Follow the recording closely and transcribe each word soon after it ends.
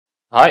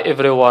Hi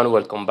everyone,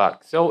 welcome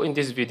back. So in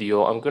this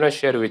video, I'm gonna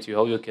share with you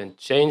how you can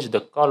change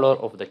the color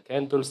of the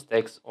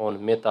candlesticks on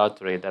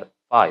MetaTrader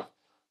 5.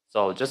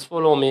 So just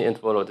follow me and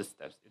follow the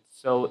steps.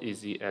 It's so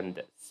easy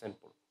and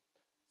simple.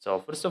 So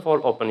first of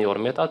all, open your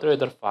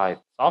MetaTrader 5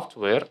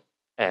 software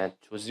and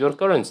choose your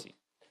currency.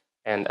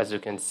 And as you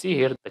can see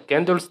here, the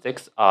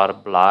candlesticks are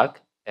black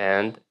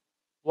and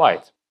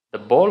white. The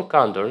bull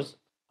candles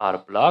are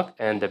black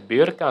and the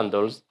bear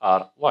candles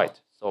are white.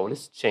 So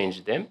let's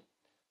change them.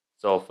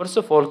 So first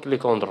of all, right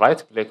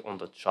click on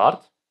the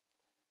chart,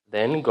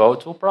 then go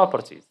to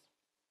properties.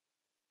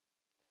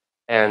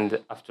 And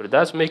after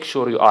that, make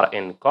sure you are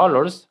in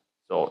colors.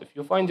 So if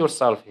you find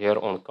yourself here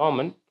on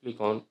common,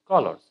 click on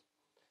colors.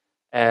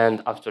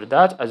 And after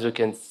that, as you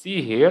can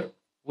see here,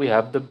 we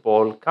have the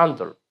ball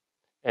candle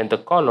and the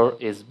color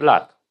is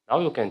black. Now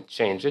you can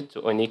change it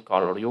to any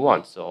color you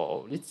want.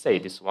 So let's say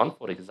this one,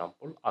 for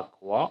example,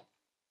 aqua.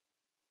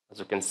 As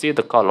you can see,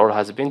 the color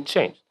has been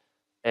changed.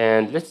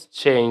 And let's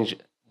change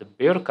the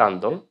bear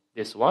candle,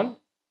 this one,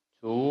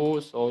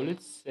 to, so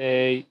let's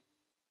say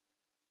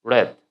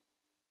red.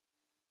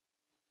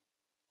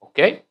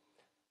 Okay.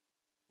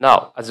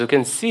 Now, as you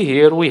can see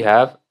here, we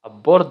have a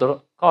border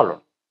color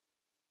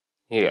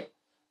here.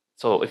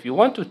 So if you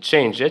want to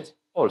change it,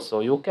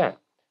 also you can.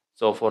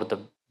 So for the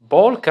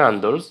ball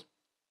candles,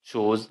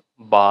 choose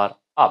bar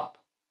up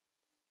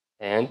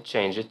and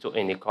change it to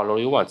any color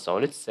you want. So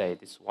let's say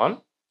this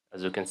one.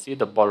 As you can see,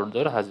 the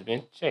border has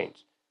been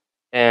changed.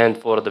 And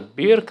for the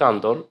bear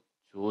candle,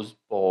 choose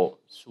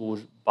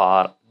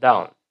bar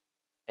down.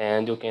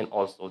 And you can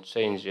also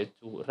change it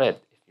to red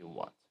if you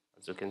want,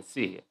 as you can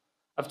see here.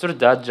 After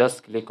that,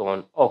 just click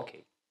on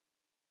OK.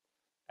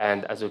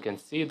 And as you can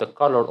see, the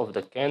color of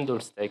the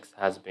candlesticks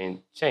has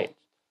been changed.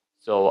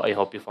 So I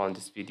hope you found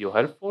this video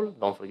helpful.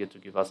 Don't forget to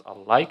give us a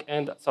like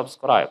and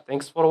subscribe.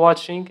 Thanks for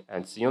watching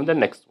and see you in the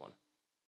next one.